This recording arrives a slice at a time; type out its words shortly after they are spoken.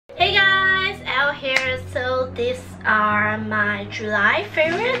these are my July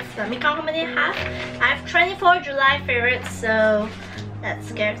favorites. Let me count how many I have. I have 24 July favorites, so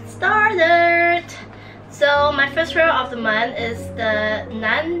let's get started. So my first favorite of the month is the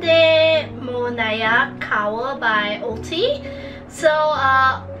Nande Monaya Kawa by Olltii. So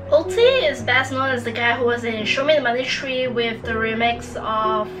Olltii is best known as the guy who was in Show Me the Money Tree with the remix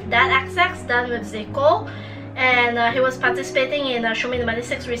of That XX done with Zico, and he was participating in Show Me the Money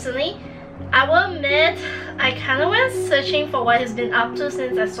 6 recently. I will admit, I kind of went searching for what he's been up to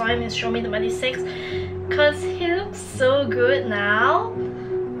since I saw him in Show Me the Money 6, because he looks so good now.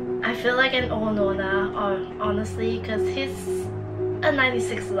 I feel like an old Nona, honestly, because he's a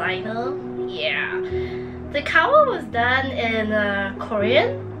 96 liner. Yeah. The cover was done in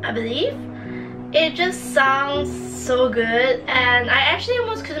Korean, I believe. It just sounds so good, and I actually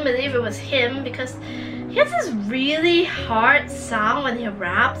almost couldn't believe it was him because he has this really hard sound when he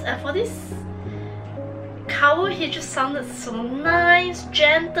raps, and for this cover he just sounded so nice,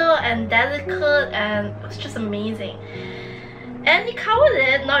 gentle and delicate, and it was just amazing. And he covered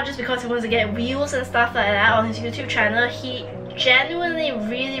it not just because he wants to get views and stuff like that on his YouTube channel. He genuinely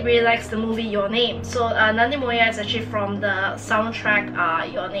really likes the movie Your Name. So Nande Moya is actually from the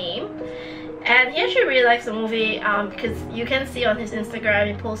soundtrack Your Name, and he actually really likes the movie because you can see on his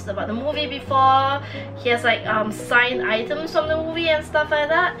Instagram he posted about the movie before. He has like signed items from the movie and stuff like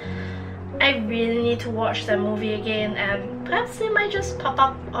that. I really need to watch that movie again, and perhaps it might just pop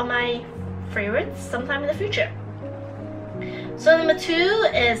up on my favorites sometime in the future. So number 2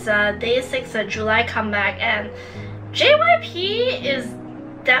 is Day 6 July comeback, and JYP is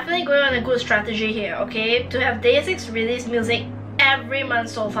definitely going on a good strategy here, okay? To have Day 6 release music every month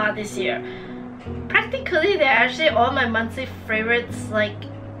so far this year. Practically, they're actually all my monthly favorites like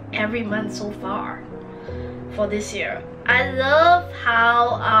every month so far for this year. I love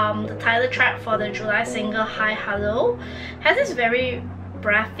how the title track for the July single Hi Hello has this very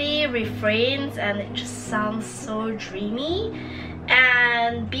breathy refrains, and it just sounds so dreamy.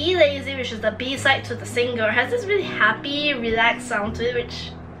 And Be Lazy, which is the B-side to the single, has this really happy, relaxed sound to it,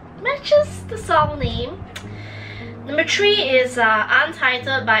 which matches the song name. Number 3 is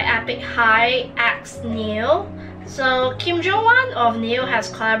Untitled by Epik High X Nell. So Kim Jong-won of Nell has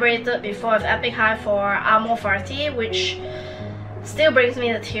collaborated before with Epik High for ARMNHMR, which still brings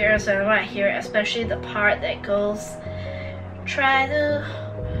me to tears when I hear it, especially the part that goes, try to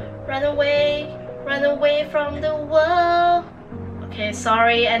run away from the world. Okay,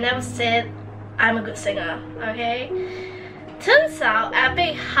 sorry, I never said I'm a good singer, okay? Turns out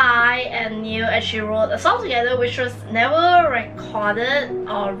Epik High and Nell actually wrote a song together which was never recorded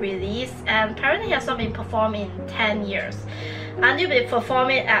or released, and apparently has not been performed in 10 years. Until they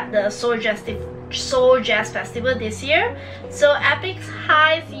performed it at the Seoul Jazz Festival this year. So Epik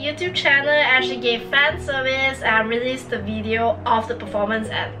High's YouTube channel actually gave fan service and released the video of the performance,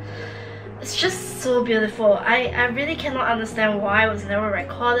 and it's just so beautiful. I really cannot understand why it was never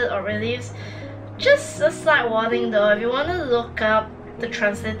recorded or released. Just a slight warning though, if you want to look up the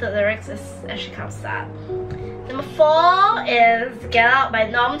translated lyrics, it's actually kind of sad. Number 4 is Get Out by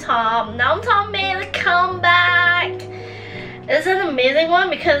Nxmtxm. Nxmtxm made a comeback! It's an amazing one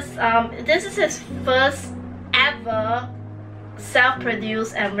because this is his first ever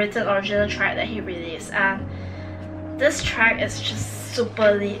self-produced and written original track that he released, and this track is just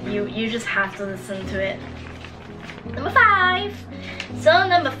super lit. You just have to listen to it. Number 5. So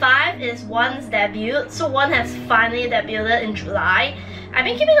number 5 is One's debut. So One has finally debuted in July. I've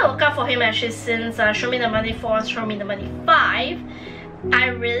been keeping a lookout for him actually since Show Me the Money 4 and Show Me the Money 5. I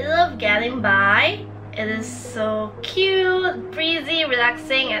really love Getting By. It is so cute, breezy,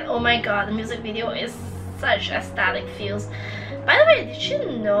 relaxing, and oh my god, the music video is such aesthetic feels. By the way, did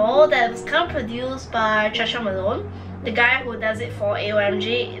you know that it was kind of produced by Malone, the guy who does it for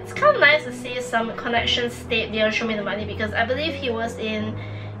AOMG? It's kind of nice to see some connections stayed near Show Me the Money, because I believe he was in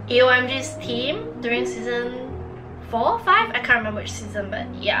AOMG's team during season 4 or 5? I can't remember which season, but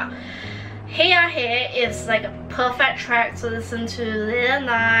yeah. Hey Ya Hey is like a perfect track to listen to late at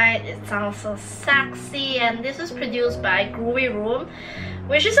night. It sounds so sexy, and this was produced by Groovy Room,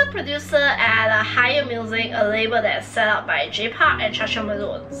 which is a producer at Higher Music, a label that's set up by J-Park and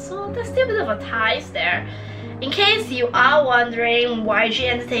Malone. So there's still a bit of a ties there. In case you are wondering, YG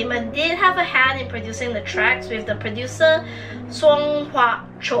Entertainment did have a hand in producing the tracks with the producer Song Hwa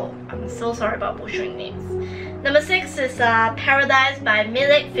Cho. I'm so sorry about butchering names. Number 6 is Paradise by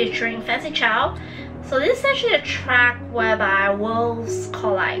Millic featuring FanxyChild. So this is actually a track whereby worlds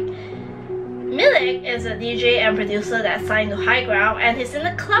collide. Millic is a DJ and producer that's signed to High Ground, and he's in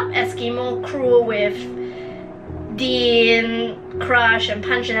the Club Eskimo crew with Dean, Crush, and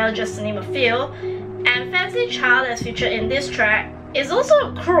Punchinello, just to name a few. And FanxyChild as featured in this track is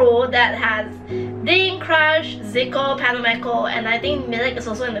also a crew that has Ding, Crush, Zico, Panameko, and I think Millic is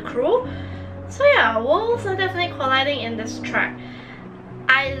also in the crew. So yeah, worlds are definitely colliding in this track.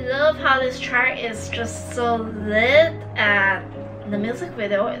 I love how this track is just so lit, and the music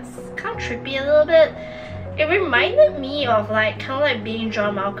video is kind of trippy a little bit. It reminded me of kind of being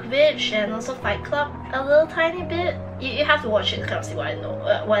John Malkovich and also Fight Club a little tiny bit. You have to watch it to kind of see what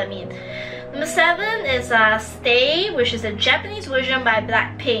I mean. Number 7 is Stay, which is a Japanese version by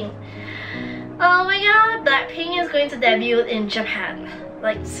BlackPink. Oh my god, BlackPink is going to debut in Japan.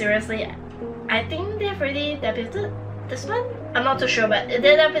 Like seriously, I think they've already debuted this one? I'm not too sure, but they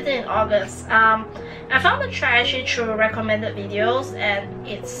debuted in August. I found the track actually through recommended videos and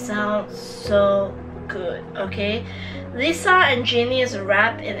it sounds so good, okay? Lisa and Jeannie's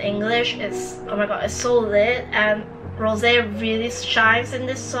rap in English is, oh my god, it's so lit, and Rose really shines in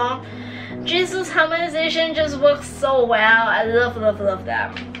this song. Jisoo's harmonization just works so well. I love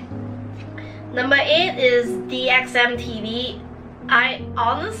them. Number 8 is DXMTV. I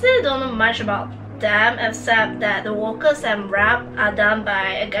honestly don't know much about them except that the vocals and rap are done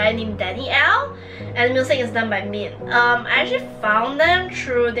by a guy named Danny L, and the music is done by Min. I actually found them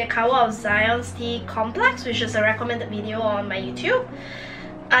through their cover of Zion's T Complex, which is a recommended video on my YouTube.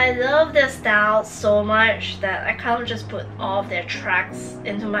 I love their style so much that I kind of just put all of their tracks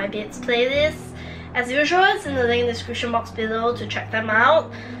into my Beats playlist. As usual, it's in the link in the description box below to check them out.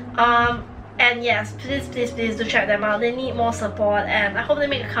 And yes, please do check them out. They need more support, and I hope they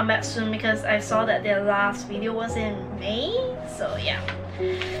make a comeback soon because I saw that their last video was in May. So yeah.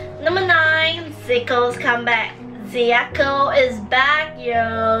 Number 9, Zico's comeback. Zico is back,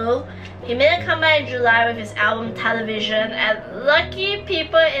 yo. He made a comeback in July with his album Television at Lucky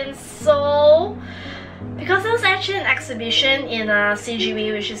People in Seoul, because there was actually an exhibition in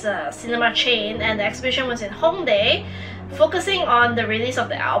CGV, which is a cinema chain, and the exhibition was in Hongdae, focusing on the release of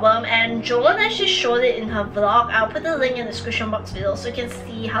the album, and Joan actually showed it in her vlog. I'll put the link in the description box below so you can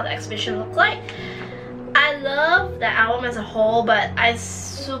see how the exhibition looked like. I love the album as a whole, but I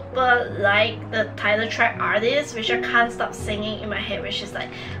super like the title track Artist, which I can't stop singing in my head, which is like,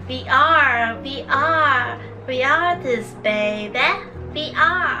 we are this baby, we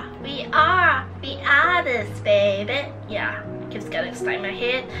are this baby. Yeah, keeps getting stuck in my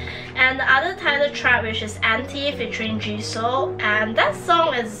head. And the other title track, which is Anti featuring Jisoo, and that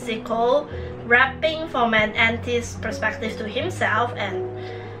song is Zico rapping from an anti's perspective to himself, and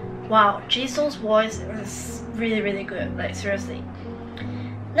wow, Jisoo's voice is really good, like seriously.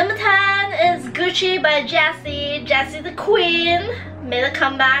 Number 10 is Gucci by Jessi. Jessi the Queen made a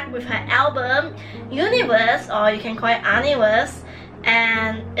comeback with her album Universe, or you can call it Universe,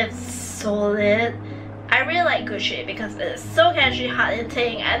 and it's so lit. I really like Gucci because it's so catchy,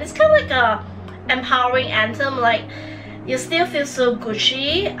 hard-hitting, and it's kind of like a empowering anthem. Like, you still feel so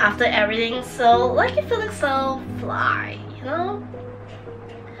Gucci after everything, so like you feel like so fly, you know?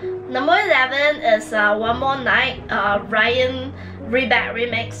 Number 11 is One More Night, Ryan Riback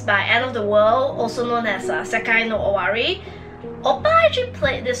remix by End of the World, also known as Sekai no Owari. Oppa actually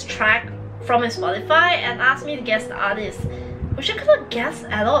played this track from his Spotify and asked me to guess the artist, which I couldn't guess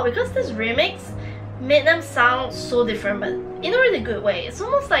at all because this remix made them sound so different, but in a really good way. It's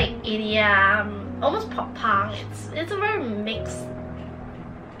almost like EDM, almost pop punk. It's a very mixed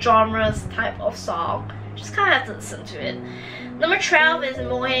genres type of song. Just kind of have to listen to it. Number 12 is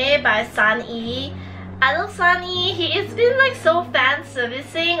Moe by Sunny. I love Sunny. He's been like so fan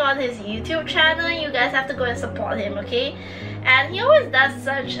servicing on his YouTube channel. You guys have to go and support him, okay? And he always does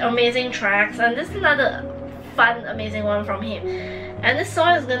such amazing tracks, and this is another fun, amazing one from him. And this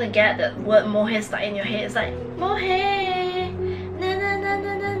song is gonna get the word Mohe stuck in your head. It's like Mohe, na na na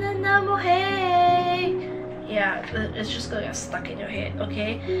na na na na Mohe. Yeah, it's just gonna get stuck in your head,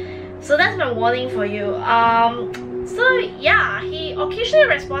 okay? So that's my warning for you. So yeah, he occasionally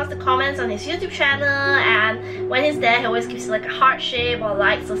responds to comments on his YouTube channel, and when he's there, he always gives you like a heart shape or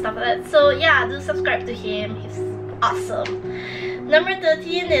likes or stuff like that. So yeah, do subscribe to him. He's awesome. Number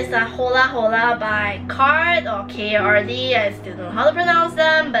 13 is Hola Hola by Card or KRD. I still don't know how to pronounce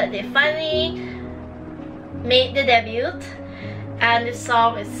them, but they finally made the debut. And this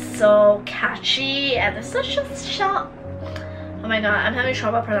song is so catchy and it's such a short. Oh my god, I'm having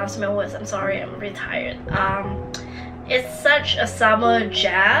trouble pronouncing my words. I'm sorry, I'm really tired. It's such a summer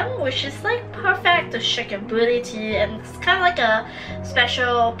jam, which is like perfect to shake your booty to, and it's kind of like a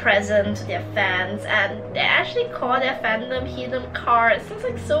special present to their fans, and they actually call their fandom Hidden Cards. It's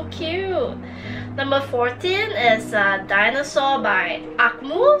like so cute. Number 14 is Dinosaur by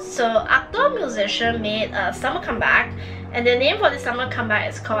Akmu. So actor musician made a summer comeback and the name for this summer comeback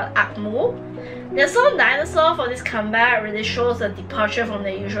is called Akmu. The song Dinosaur for this comeback really shows a departure from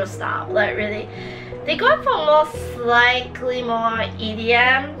their usual style. Like really, they got for more slightly more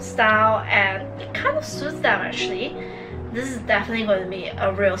EDM style, and it kind of suits them actually. This is definitely going to be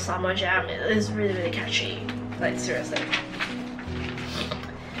a real summer jam. It is really catchy, like seriously.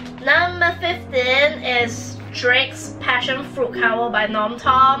 Number 15 is Drake's Passionfruit cover by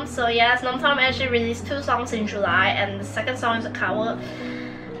Nxmtxm. So yes, Nxmtxm actually released 2 songs in July, and the second song is a cover.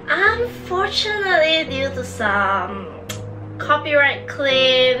 Unfortunately, due to some copyright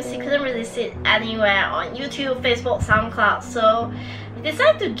claims, he couldn't release it anywhere on YouTube, Facebook, SoundCloud. So he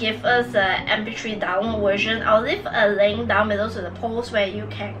decided to give us a MP3 download version. I'll leave a link down below to the post where you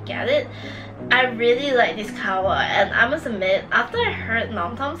can get it. I really like this cover, and I must admit, after I heard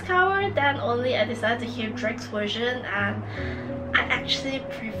Nxmtxm's cover, then only I decided to hear Drake's version, and I actually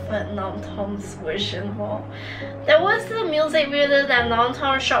preferred Nxmtxm's version more. There was the music video that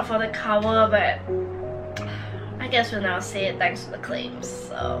Nxmtxm shot for the cover, but I guess we'll now see it thanks to the claims.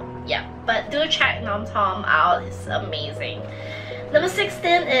 So yeah, but do check Nxmtxm out, it's amazing. Number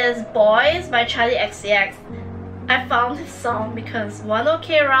 16 is Boys by Charli XCX. I found this song because One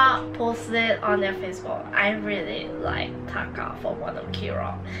OK Rock posted it on their Facebook. I really like Taka for One OK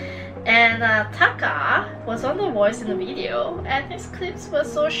Rock. And Taka was on the voice in the video, and his clips were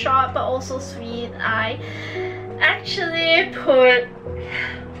so short but also sweet. I actually put,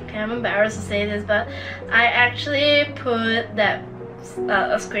 okay, I'm embarrassed to say this, but I actually put that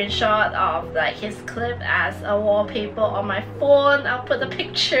a screenshot of like his clip as a wallpaper on my phone. I'll put the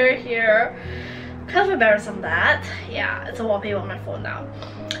picture here. Kind of embarrassed on that. Yeah, it's a wallpaper on my phone now.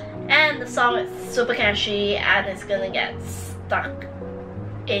 And the song is super catchy, and it's gonna get stuck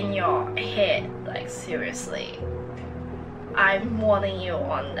in your head, like seriously. I'm warning you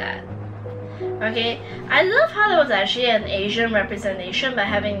on that. Okay, I love how there was actually an Asian representation by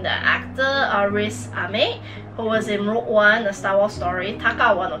having the actor Riz Ahmed, who was in Rogue One, the Star Wars story,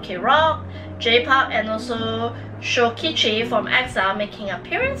 Taka One OK Rock, J-Pop, and also Shokichi from EXILE making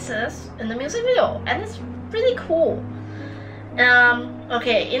appearances in the music video, and it's really cool.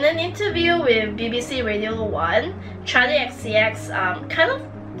 Okay, in an interview with BBC Radio 1, Charli XCX kind of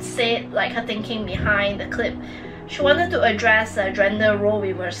said like her thinking behind the clip. She wanted to address a gender role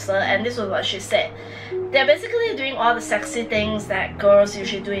reversal, and this was what she said. They're basically doing all the sexy things that girls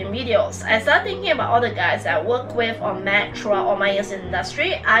usually do in videos. I started thinking about all the guys that I work with or met throughout all my years in the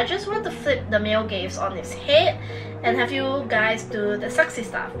industry. I just want to flip the male gaze on its head and have you guys do the sexy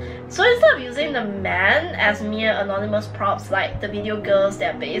stuff. So instead of using the men as mere anonymous props like the video girls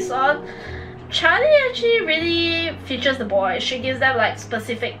they're based on, Charli actually really features the boys. She gives them like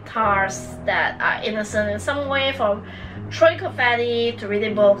specific tasks that are innocent in some way, from throwing confetti to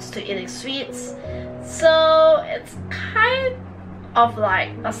reading books to eating sweets. So it's kind of like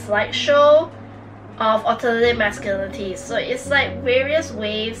a slideshow of alternative masculinity. So it's like various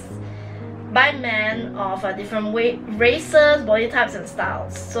waves by men of different races, body types, and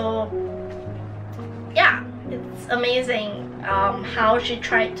styles. So yeah, it's amazing how she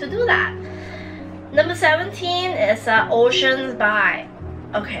tried to do that. Number 17 is Oceans by,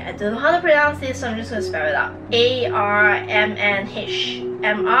 okay, I don't know how to pronounce this, so I'm just going to spell it out. ARMNHMR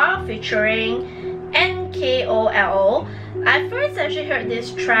featuring NKOLO. I first actually heard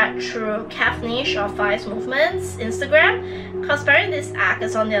this track through Kathnish of Five Movements Instagram, because apparently this act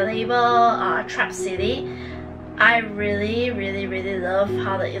is on their label Trap City. I really love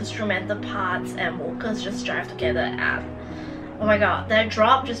how the instrumental parts and vocals just drive together, and oh my god, that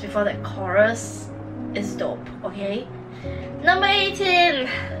drop just before that chorus is dope, okay? Number 18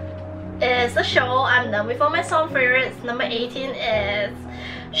 is a show. I'm done with all my song favorites. Number 18 is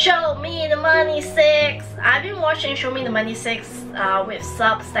Show Me the Money 6. I've been watching Show Me the Money 6 with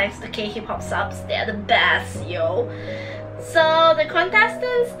subs, thanks to K-hip hop subs. They're the best, yo. So the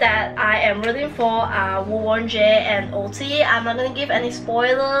contestants that I am rooting for are Woowonjae and Olltii. I'm not gonna give any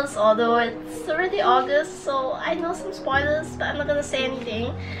spoilers, although it's already August, so I know some spoilers, but I'm not gonna say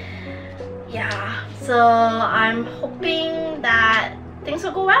anything. Yeah, so I'm hoping that things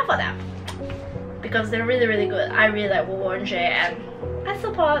will go well for them, because they're really good. I really like Woowonjae, and I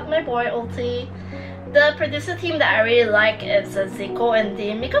support my boy Olltii. The producer team that I really like is Zico and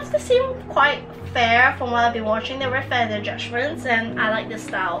Dim, because they seem quite fair from what I've been watching. They're very fair in their judgments, and I like this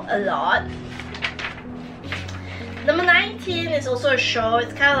style a lot. Number 19 is also a show.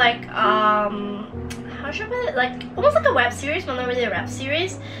 It's kind of like how should I put it? Like almost like a web series, but not really a web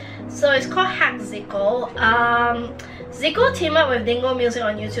series. So it's called Hack Zico. Zico teamed up with Dingo Music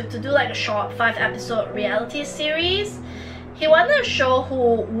on YouTube to do like a short 5-episode reality series. He wanted to show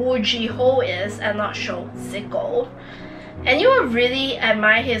who Woo Ji Ho is and not show Zico. and you will really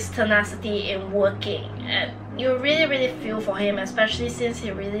admire his tenacity in working, and you really feel for him, especially since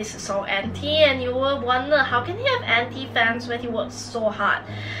he released a song Anti, and you will wonder how can he have Anti fans when he works so hard.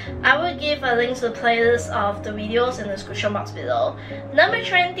 I will give a link to the playlist of the videos in the description box below. Number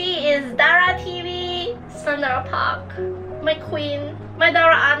 20 is Dara TV, Sandara Park, my queen, my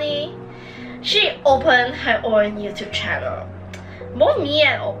Dara Ani. She opened her own YouTube channel. Both me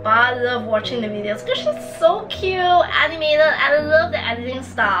and Oppa love watching the videos because she's so cute, animated, and I love the editing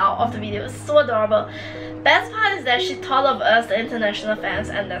style of the videos. It's so adorable. Best part is that she thought of us, the international fans,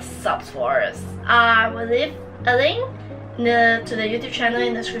 and the subs for us. I will leave a link to the YouTube channel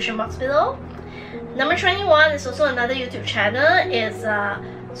in the description box below. Number 21 is also another YouTube channel. It's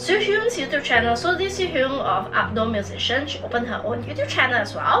Suhyun's YouTube channel. So this Suhyun of Outdoor Musician, she opened her own YouTube channel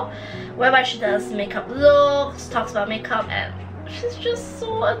as well, whereby she does makeup looks, talks about makeup, and she's just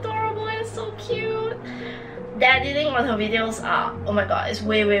so adorable and so cute. The editing on her videos are, oh my god, it's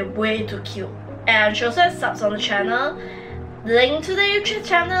way too cute. And she also has subs on the channel. Link to the YouTube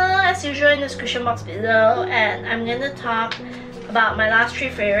channel as usual in the description box below. And I'm gonna talk about my last 3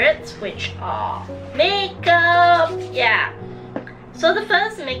 favorites, which are makeup. Yeah. So the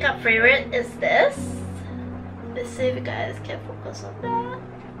first makeup favorite is this. Let's see if you guys can focus on that.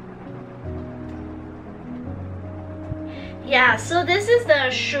 Yeah, so this is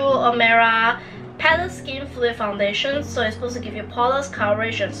the Uemura Petal Skin Fluid Foundation. So it's supposed to give you poreless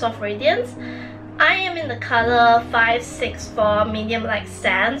coverage and soft radiance. I am in the color 564 medium light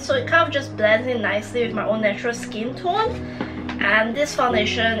sand, so it kind of just blends in nicely with my own natural skin tone. And this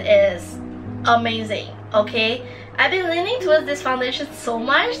foundation is amazing, okay? I've been leaning towards this foundation so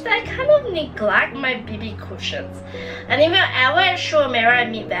much that I kind of neglect my BB cushions. And if you're ever at Uemura at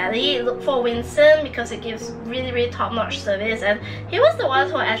Mid Valley, look for Winston because it gives really top-notch service, and he was the one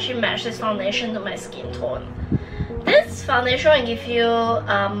who actually matched this foundation to my skin tone. This foundation will give you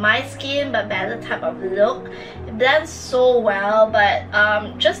my skin but better type of look. It blends so well, but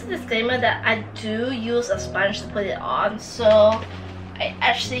just a disclaimer that I do use a sponge to put it on, so I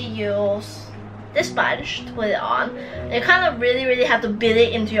actually use this sponge to put it on. You kind of really have to beat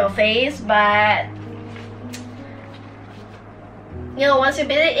it into your face, but you know, once you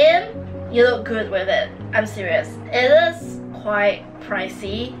beat it in, you look good with it. I'm serious. It is quite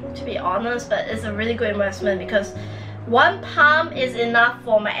pricey, to be honest, but it's a really good investment because one pump is enough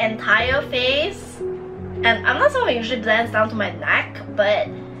for my entire face, and I'm not someone who usually blends down to my neck, but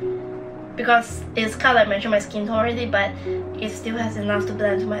because it's kind of like matching my skin tone already, but it still has enough to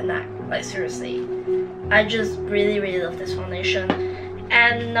blend to my neck. Like seriously, I just really love this foundation.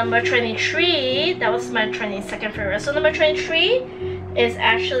 And number 23, that was my 22nd favorite. So number 23 is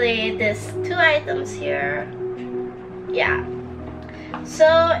actually these 2 items here. Yeah.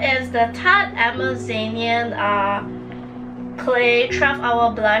 So it's the Tarte Amazonian Clay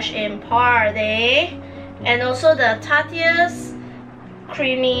 12-Hour Blush in Party, and also the Tatia's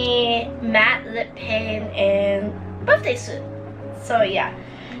Creamy Matte Lip Paint in Birthday Suit. So yeah,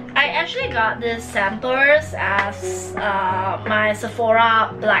 I actually got these samplers as my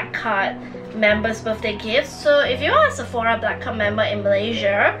Sephora Black Card members birthday gift. So if you are a Sephora Black Card member in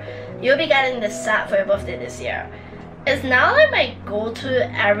Malaysia, you'll be getting this set for your birthday this year. It's now like my go-to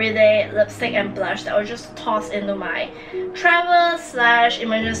everyday lipstick and blush that I'll just toss into my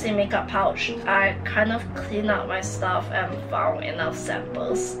travel/emergency makeup pouch. I kind of cleaned out my stuff and found enough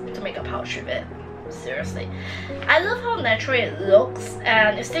samples to make a pouch with it. Seriously, I love how natural it looks,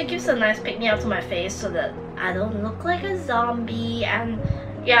 and it still gives a nice pick-me-up to my face so that I don't look like a zombie. And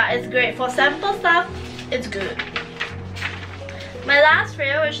yeah, it's great for sample stuff. It's good. My last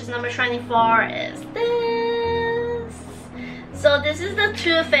favorite, which is number 24, is this. So this is the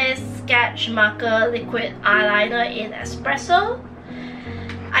Too Faced Sketch Marker Liquid Eyeliner in Espresso.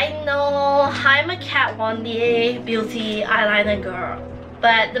 I know I'm a Kat Von D beauty eyeliner girl,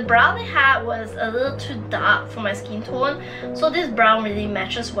 but the brown I had was a little too dark for my skin tone, so this brown really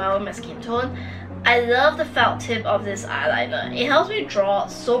matches well with my skin tone. I love the felt tip of this eyeliner. It helps me draw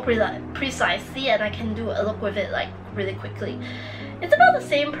so precisely, and I can do a look with it like really quickly. It's about the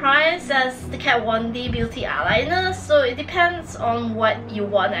same price as the Kat Von D beauty eyeliner, so it depends on what you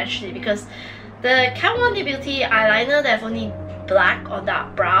want actually, because the Kat Von D beauty eyeliner, they have only black or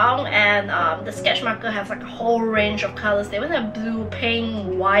dark brown, and the sketch marker has like a whole range of colors. They even have blue,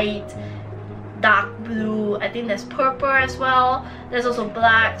 pink, white, dark blue. I think there's purple as well. There's also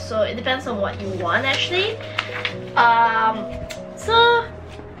black, so it depends on what you want actually. So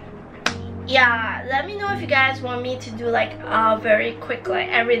yeah, let me know if you guys want me to do like a very quick like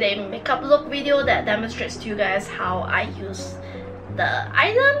everyday makeup look video that demonstrates to you guys how I use the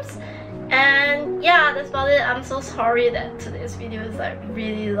items. And yeah, that's about it. I'm so sorry that today's video is like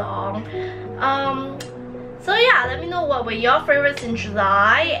really long. So yeah, let me know what were your favorites in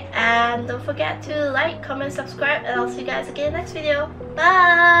July, and don't forget to like, comment, subscribe, and I'll see you guys again in the next video.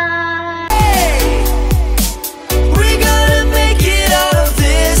 Bye!